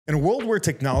In a world where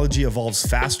technology evolves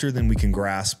faster than we can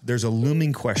grasp, there's a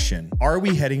looming question. Are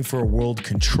we heading for a world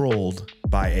controlled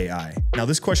by AI? Now,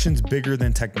 this question's bigger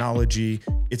than technology.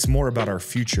 It's more about our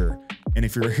future. And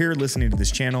if you're here listening to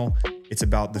this channel, it's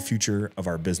about the future of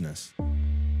our business.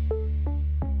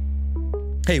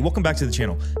 Hey, welcome back to the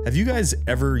channel. Have you guys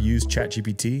ever used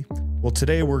ChatGPT? Well,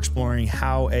 today we're exploring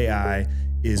how AI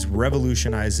is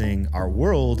revolutionizing our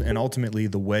world and ultimately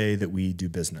the way that we do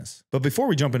business. But before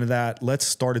we jump into that, let's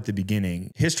start at the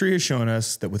beginning. History has shown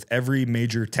us that with every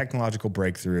major technological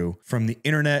breakthrough, from the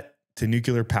internet to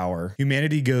nuclear power,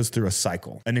 humanity goes through a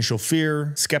cycle. Initial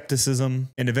fear, skepticism,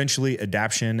 and eventually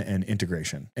adaptation and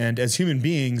integration. And as human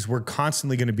beings, we're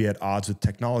constantly going to be at odds with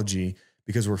technology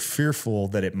because we're fearful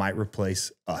that it might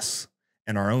replace us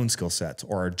and our own skill sets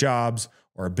or our jobs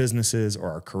or our businesses or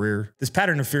our career. This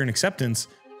pattern of fear and acceptance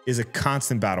is a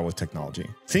constant battle with technology.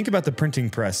 Think about the printing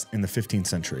press in the 15th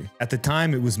century. At the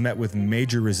time, it was met with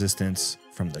major resistance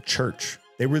from the church.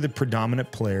 They were the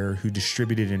predominant player who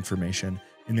distributed information,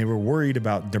 and they were worried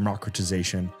about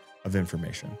democratization of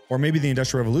information. Or maybe the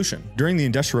Industrial Revolution. During the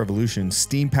Industrial Revolution,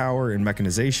 steam power and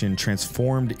mechanization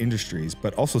transformed industries,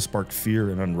 but also sparked fear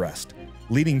and unrest,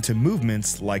 leading to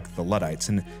movements like the Luddites.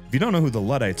 And if you don't know who the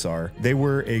Luddites are, they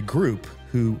were a group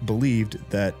who believed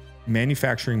that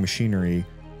manufacturing machinery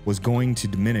was going to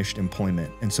diminish employment.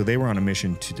 And so they were on a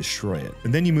mission to destroy it.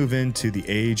 And then you move into the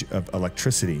age of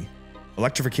electricity.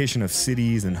 Electrification of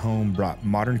cities and home brought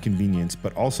modern convenience,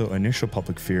 but also initial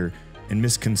public fear and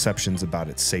misconceptions about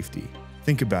its safety.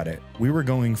 Think about it. We were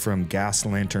going from gas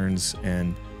lanterns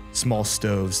and small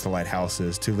stoves to light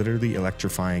houses to literally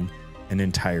electrifying an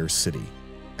entire city.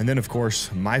 And then, of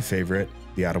course, my favorite,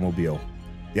 the automobile.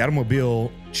 The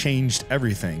automobile changed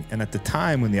everything. And at the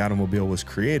time when the automobile was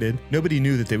created, nobody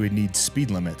knew that they would need speed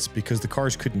limits because the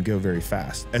cars couldn't go very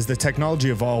fast. As the technology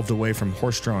evolved away from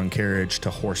horse-drawn carriage to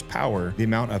horsepower, the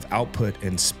amount of output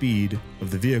and speed of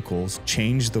the vehicles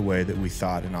changed the way that we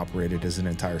thought and operated as an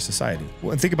entire society.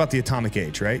 Well, and think about the atomic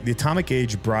age, right? The atomic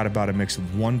age brought about a mix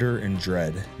of wonder and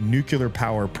dread. Nuclear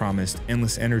power promised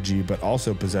endless energy, but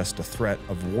also possessed a threat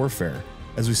of warfare,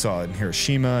 as we saw in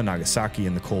Hiroshima, Nagasaki,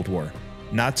 and the Cold War.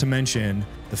 Not to mention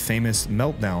the famous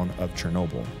meltdown of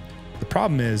Chernobyl. The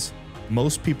problem is,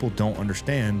 most people don't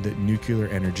understand that nuclear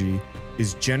energy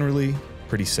is generally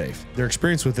pretty safe. Their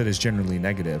experience with it is generally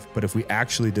negative, but if we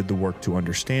actually did the work to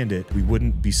understand it, we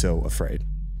wouldn't be so afraid.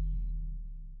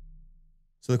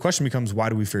 So the question becomes, why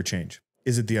do we fear change?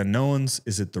 Is it the unknowns?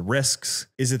 Is it the risks?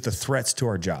 Is it the threats to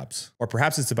our jobs? Or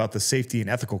perhaps it's about the safety and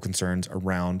ethical concerns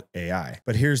around AI.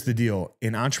 But here's the deal.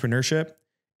 In entrepreneurship,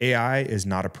 AI is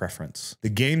not a preference. The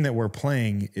game that we're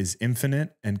playing is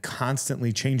infinite and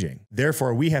constantly changing.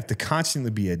 Therefore, we have to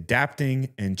constantly be adapting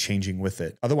and changing with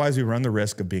it. Otherwise, we run the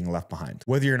risk of being left behind.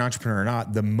 Whether you're an entrepreneur or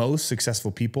not, the most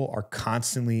successful people are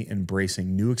constantly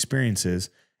embracing new experiences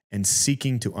and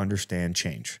seeking to understand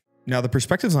change. Now, the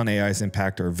perspectives on AI's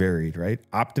impact are varied, right?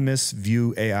 Optimists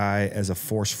view AI as a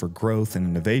force for growth and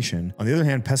innovation. On the other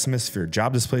hand, pessimists fear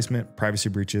job displacement, privacy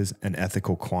breaches, and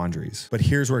ethical quandaries. But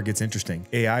here's where it gets interesting.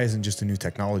 AI isn't just a new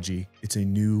technology, it's a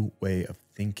new way of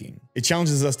thinking. It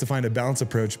challenges us to find a balanced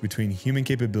approach between human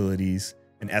capabilities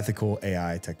and ethical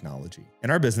AI technology. In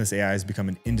our business, AI has become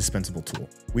an indispensable tool.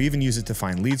 We even use it to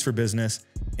find leads for business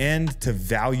and to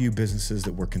value businesses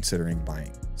that we're considering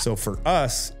buying. So for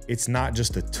us, it's not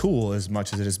just a tool as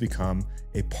much as it has become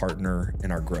a partner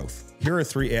in our growth. Here are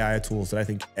 3 AI tools that I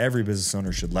think every business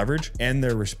owner should leverage and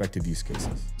their respective use cases.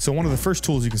 So one of the first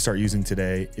tools you can start using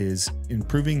today is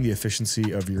improving the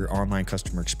efficiency of your online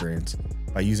customer experience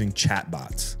by using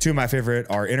chatbots. 2 of my favorite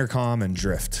are Intercom and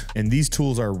Drift. And these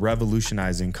tools are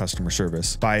revolutionizing customer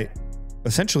service by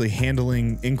essentially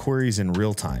handling inquiries in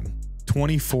real time,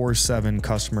 24/7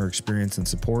 customer experience and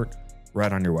support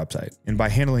right on your website. And by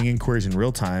handling inquiries in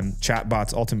real time,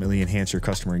 chatbots ultimately enhance your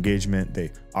customer engagement.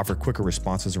 They offer quicker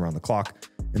responses around the clock.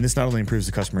 And this not only improves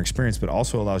the customer experience, but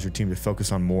also allows your team to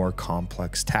focus on more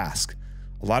complex tasks.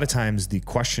 A lot of times the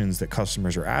questions that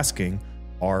customers are asking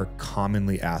are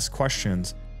commonly asked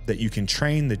questions that you can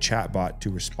train the chatbot to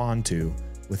respond to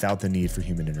without the need for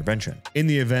human intervention. In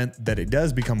the event that it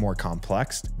does become more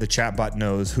complex, the chatbot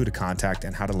knows who to contact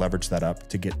and how to leverage that up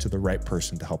to get to the right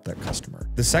person to help that customer.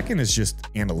 The second is just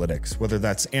analytics, whether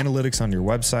that's analytics on your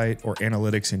website or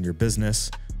analytics in your business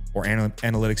or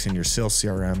analytics in your sales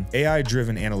CRM.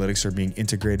 AI-driven analytics are being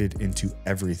integrated into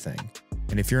everything.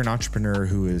 And if you're an entrepreneur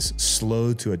who is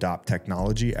slow to adopt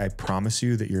technology, I promise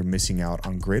you that you're missing out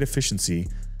on great efficiency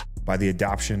by the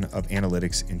adoption of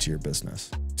analytics into your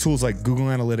business. Tools like Google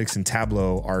Analytics and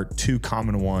Tableau are two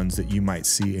common ones that you might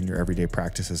see in your everyday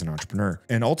practice as an entrepreneur.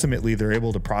 And ultimately, they're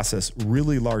able to process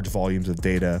really large volumes of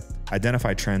data,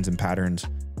 identify trends and patterns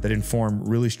that inform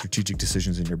really strategic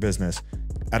decisions in your business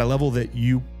at a level that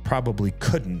you probably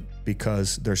couldn't,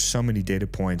 because there's so many data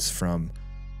points from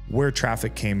where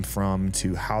traffic came from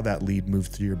to how that lead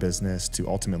moved through your business to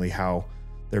ultimately how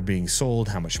they're being sold,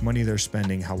 how much money they're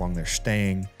spending, how long they're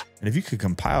staying. And if you could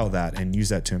compile that and use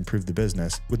that to improve the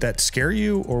business, would that scare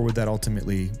you or would that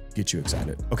ultimately get you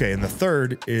excited? Okay, and the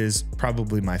third is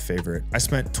probably my favorite. I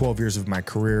spent 12 years of my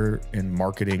career in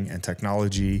marketing and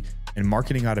technology, and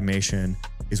marketing automation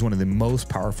is one of the most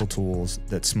powerful tools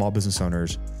that small business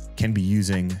owners can be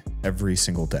using every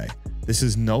single day. This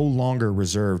is no longer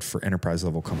reserved for enterprise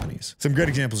level companies. Some great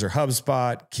examples are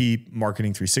HubSpot, Keep,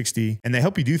 Marketing 360, and they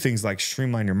help you do things like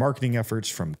streamline your marketing efforts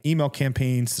from email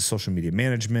campaigns to social media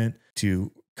management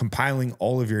to compiling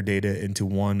all of your data into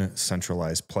one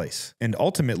centralized place. And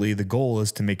ultimately, the goal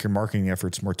is to make your marketing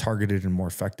efforts more targeted and more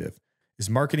effective. As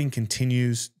marketing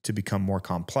continues to become more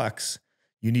complex,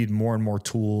 you need more and more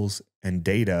tools and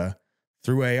data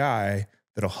through AI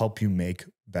that'll help you make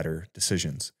better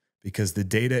decisions, because the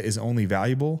data is only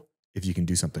valuable if you can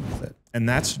do something with it. And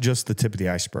that's just the tip of the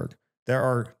iceberg. There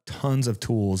are tons of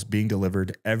tools being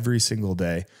delivered every single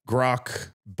day.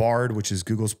 Grok, Bard, which is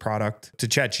Google's product, to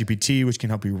ChatGPT, which can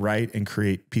help you write and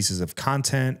create pieces of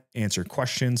content, answer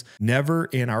questions. Never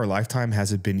in our lifetime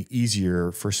has it been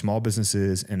easier for small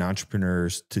businesses and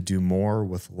entrepreneurs to do more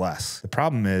with less. The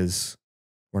problem is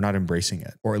we're not embracing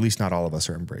it, or at least not all of us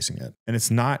are embracing it. And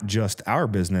it's not just our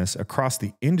business. Across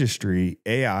the industry,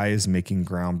 AI is making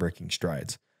groundbreaking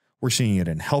strides. We're seeing it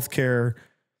in healthcare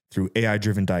through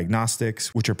AI-driven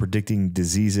diagnostics, which are predicting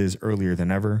diseases earlier than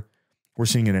ever. We're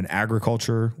seeing it in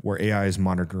agriculture, where AI is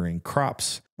monitoring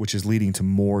crops, which is leading to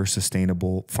more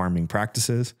sustainable farming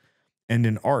practices. And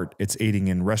in art, it's aiding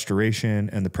in restoration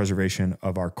and the preservation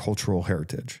of our cultural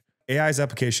heritage. AI's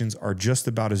applications are just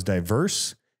about as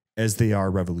diverse as they are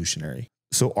revolutionary.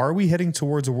 So are we heading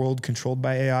towards a world controlled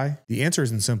by AI? The answer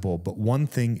isn't simple, but one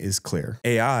thing is clear.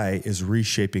 AI is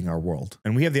reshaping our world,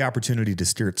 and we have the opportunity to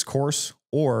steer its course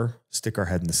or stick our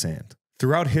head in the sand.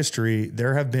 Throughout history,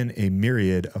 there have been a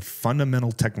myriad of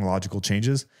fundamental technological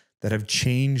changes that have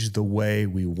changed the way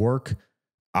we work,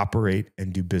 operate,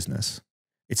 and do business.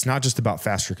 It's not just about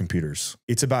faster computers.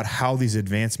 It's about how these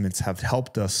advancements have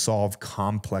helped us solve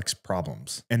complex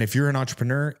problems. And if you're an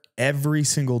entrepreneur, every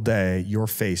single day you're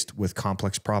faced with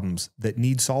complex problems that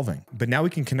need solving. But now we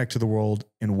can connect to the world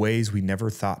in ways we never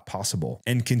thought possible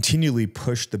and continually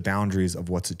push the boundaries of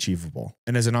what's achievable.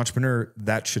 And as an entrepreneur,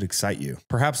 that should excite you.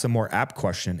 Perhaps a more apt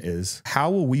question is, how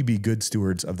will we be good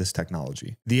stewards of this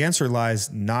technology? The answer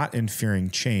lies not in fearing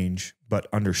change, but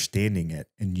understanding it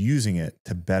and using it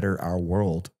to better our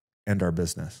world and our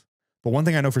business. But one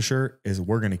thing I know for sure is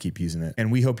we're going to keep using it,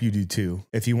 and we hope you do too.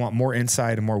 If you want more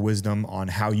insight and more wisdom on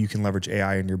how you can leverage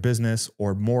AI in your business,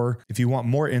 or if you want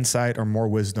more insight or more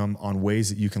wisdom on ways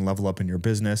that you can level up in your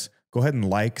business, go ahead and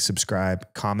like,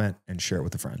 subscribe, comment, and share it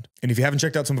with a friend. And if you haven't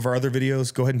checked out some of our other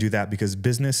videos, go ahead and do that, because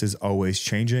business is always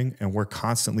changing and we're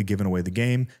constantly giving away the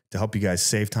game to help you guys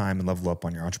save time and level up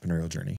on your entrepreneurial journey.